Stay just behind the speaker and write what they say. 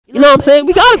know what I'm saying?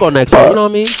 We gotta go next one. You know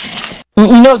what I mean?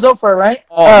 You know Zophar, right?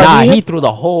 Oh, nah, he threw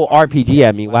the whole RPG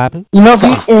at me. What happened? You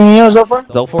know Zophar?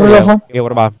 Zophar? Yeah,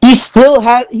 what about? He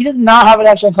does not have an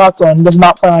actual console and he does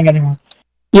not play on anymore.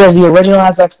 He has the original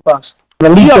ass Xbox. The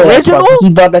original? Xbox. He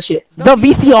bought that shit. The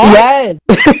VCR?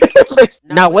 Yes.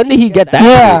 Now, when did he get that?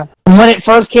 Yeah. Shit? When it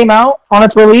first came out, on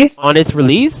its release. On its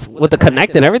release? With the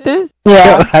Connect and everything?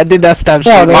 Yeah. I did not stop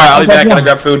shit. Alright, I'll be back. Gotta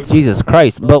grab food. Jesus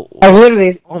Christ. But I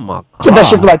literally. Oh my god. Did that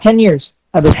shit for like 10 years.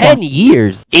 10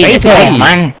 years? Jesus Christ,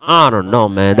 man. I don't know,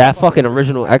 man. That fucking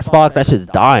original Xbox, that shit's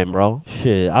dying, bro.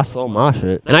 Shit, I sold my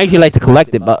shit. And I usually like to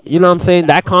collect it, but you know what I'm saying?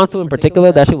 That console in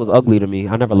particular, that shit was ugly to me.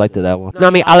 I never liked it that one. You know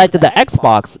what I mean? I liked the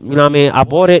Xbox. You know what I mean? I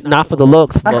bought it not for the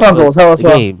looks, that but console was hella the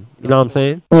game. You know what I'm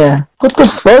saying? Yeah. What the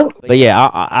fuck? But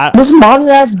yeah, this modern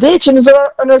ass bitch and is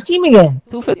on our team again.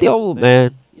 250 old,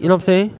 man. You know what I'm saying?